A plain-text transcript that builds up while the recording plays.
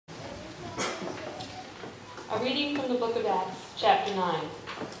A reading from the book of Acts, chapter 9.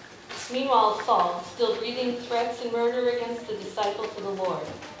 Meanwhile, Saul, still breathing threats and murder against the disciples of the Lord,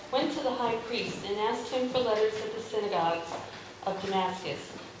 went to the high priest and asked him for letters at the synagogues of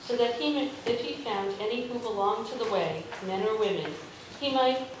Damascus, so that if he found any who belonged to the way, men or women, he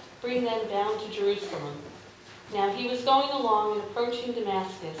might bring them bound to Jerusalem. Now he was going along and approaching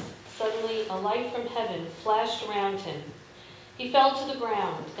Damascus. Suddenly a light from heaven flashed around him. He fell to the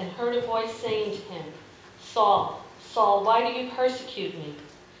ground and heard a voice saying to him, "Saul, Saul, why do you persecute me?"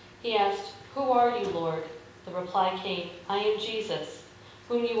 He asked, "Who are you, Lord?" The reply came, "I am Jesus,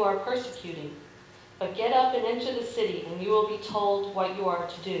 whom you are persecuting. But get up and enter the city, and you will be told what you are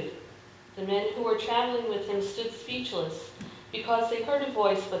to do." The men who were traveling with him stood speechless, because they heard a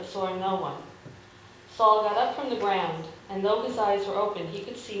voice but saw no one. Saul got up from the ground, and though his eyes were open, he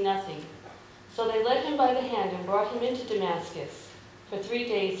could see nothing. So they led him by the hand and brought him into Damascus. For 3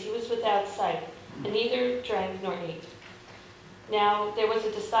 days he was without sight, and neither drank nor ate. Now there was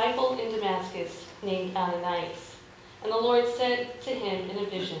a disciple in Damascus named Ananias. And the Lord said to him in a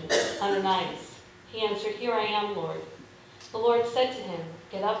vision, "Ananias." He answered, "Here I am, Lord." The Lord said to him,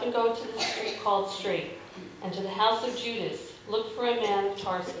 "Get up and go to the street called Straight, and to the house of Judas. Look for a man of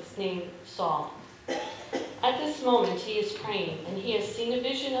Tarsus named Saul. At this moment he is praying, and he has seen a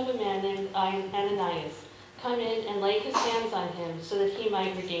vision of a man named Ananias come in and lay his hands on him so that he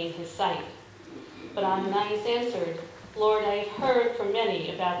might regain his sight." But Ananias answered, "Lord, I have heard from many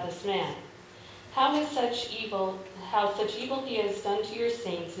about this man, how such evil he has done to your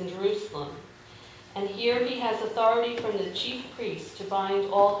saints in Jerusalem. And here he has authority from the chief priests to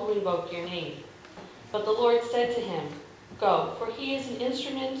bind all who invoke your name." But the Lord said to him, "Go, for he is an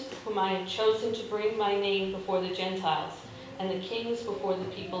instrument whom I have chosen to bring my name before the Gentiles and the kings before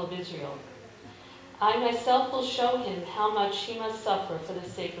the people of Israel. I myself will show him how much he must suffer for the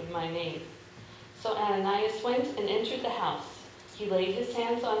sake of my name." So Ananias went and entered the house. He laid his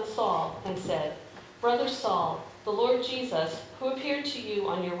hands on Saul and said, "Brother Saul, the Lord Jesus, who appeared to you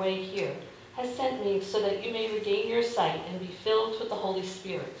on your way here, has sent me so that you may regain your sight and be filled with the Holy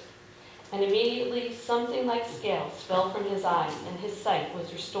Spirit." And immediately something like scales fell from his eyes, and his sight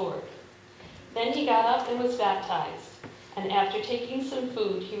was restored. Then he got up and was baptized, and after taking some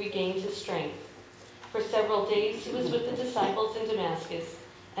food, he regained his strength. For several days he was with the disciples in Damascus,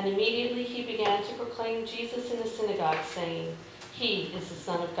 and immediately he began to proclaim Jesus in the synagogue, saying, "He is the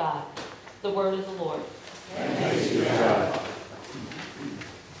Son of God." The word of the Lord. Thanks be to God.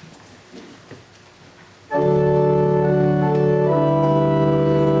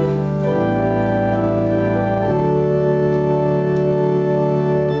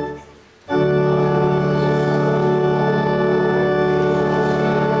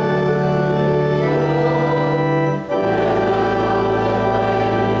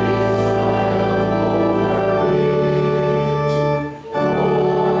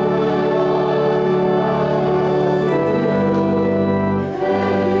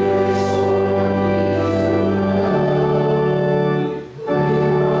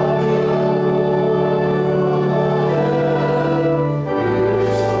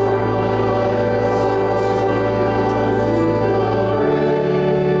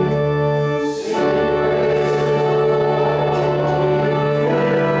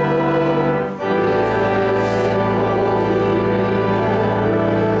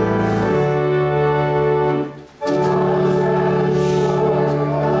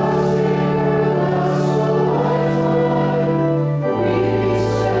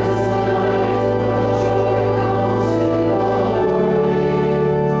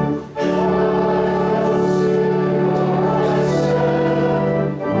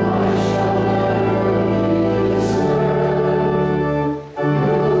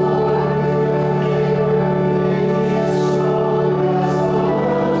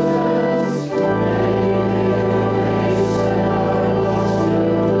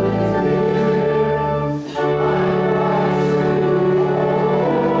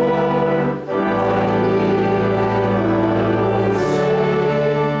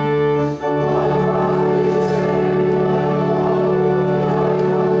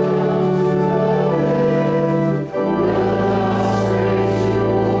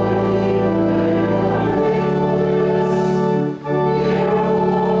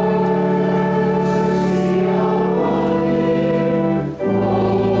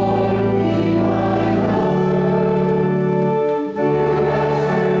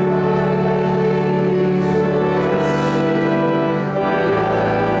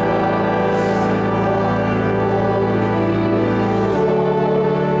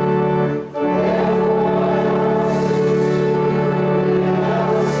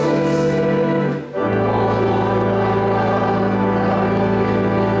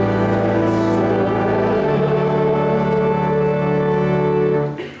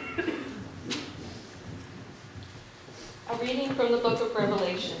 book of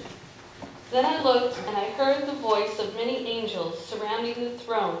Revelation. Then I looked, and I heard the voice of many angels surrounding the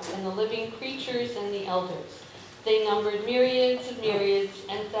throne and the living creatures and the elders. They numbered myriads of myriads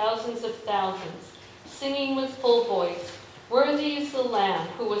and thousands of thousands, singing with full voice, "Worthy is the Lamb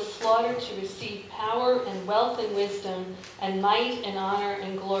who was slaughtered to receive power and wealth and wisdom and might and honor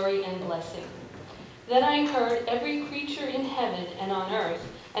and glory and blessing." Then I heard every creature in heaven and on earth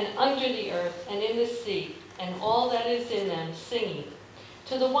and under the earth and in the sea and all that is in them singing,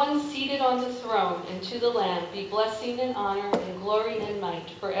 "To the one seated on the throne and to the Lamb be blessing and honor and glory and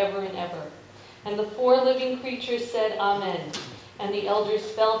might forever and ever." And the four living creatures said, "Amen." And the elders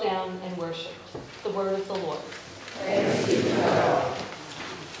fell down and worshipped. The word of the Lord. Thanks be to God.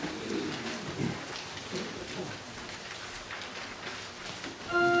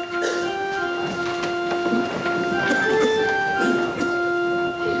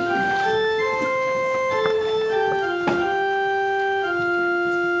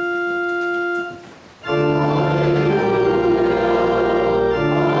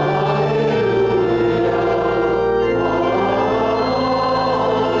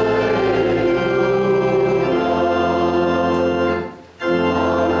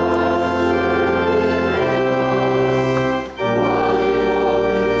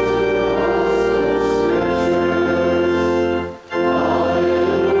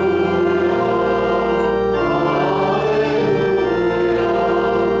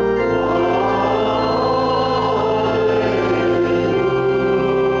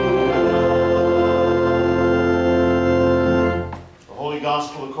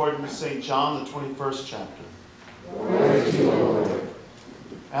 St. John, the 21st chapter. Glory to you, Lord.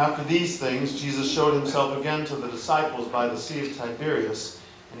 After these things, Jesus showed himself again to the disciples by the Sea of Tiberias,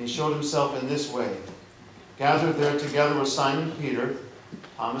 and he showed himself in this way. Gathered there together were Simon Peter,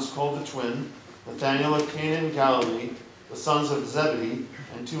 Thomas called the twin, Nathanael of Cana in Galilee, the sons of Zebedee,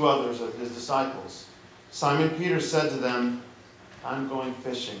 and two others of his disciples. Simon Peter said to them, "I'm going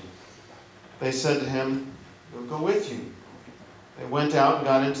fishing." They said to him, "We'll go with you." They went out and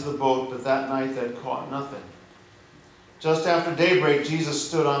got into the boat, but that night they had caught nothing. Just after daybreak, Jesus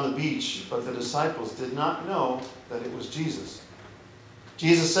stood on the beach, but the disciples did not know that it was Jesus.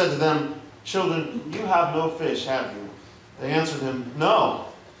 Jesus said to them, "Children, you have no fish, have you?" They answered him, "No."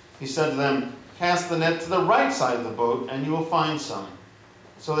 He said to them, "Cast the net to the right side of the boat, and you will find some."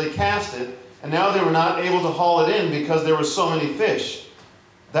 So they cast it, and now they were not able to haul it in because there were so many fish.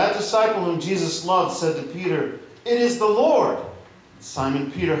 That disciple whom Jesus loved said to Peter, "It is the Lord." Simon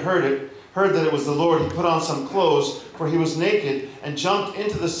Peter heard that it was the Lord. He put on some clothes, for he was naked, and jumped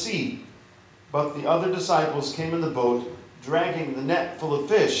into the sea. But the other disciples came in the boat, dragging the net full of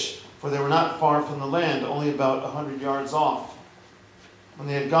fish, for they were not far from the land, only about 100 yards off. When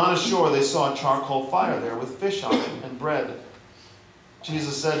they had gone ashore, they saw a charcoal fire there with fish on it and bread.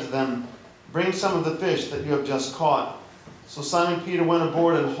 Jesus said to them, "Bring some of the fish that you have just caught." So Simon Peter went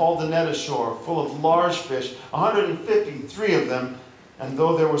aboard and hauled the net ashore, full of large fish, 153 of them, and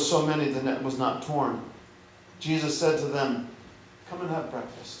though there were so many, the net was not torn. Jesus said to them, "Come and have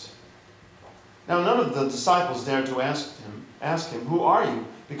breakfast." Now none of the disciples dared to ask him, "Who are you?"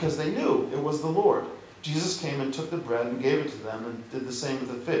 because they knew it was the Lord. Jesus came and took the bread and gave it to them, and did the same with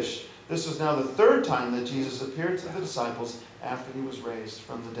the fish. This was now the third time that Jesus appeared to the disciples after he was raised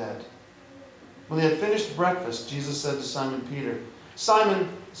from the dead. When they had finished breakfast, Jesus said to Simon Peter, "Simon,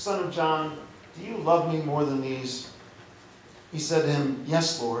 son of John, do you love me more than these?" He said to him,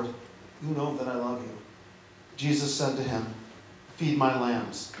 "Yes, Lord, you know that I love you." Jesus said to him, "Feed my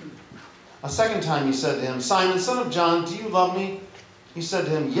lambs." A second time he said to him, "Simon, son of John, do you love me?" He said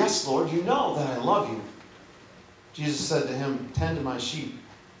to him, "Yes, Lord, you know that I love you." Jesus said to him, "Tend to my sheep."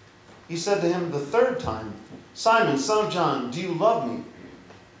 He said to him the third time, "Simon, son of John, do you love me?"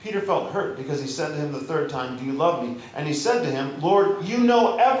 Peter felt hurt because he said to him the third time, "Do you love me?" And he said to him, "Lord, you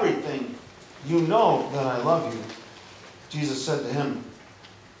know everything. You know that I love you." Jesus said to him,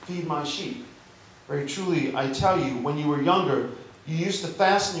 "Feed my sheep. Very truly, I tell you, when you were younger, you used to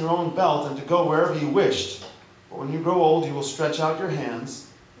fasten your own belt and to go wherever you wished. But when you grow old, you will stretch out your hands,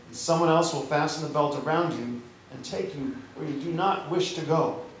 and someone else will fasten the belt around you and take you where you do not wish to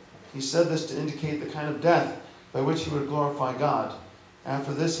go." He said this to indicate the kind of death by which he would glorify God.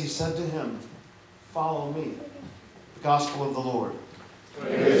 After this, he said to him, "Follow me." The Gospel of the Lord.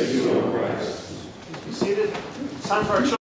 Praise to you, O Christ. Please be seated. It's time for our children.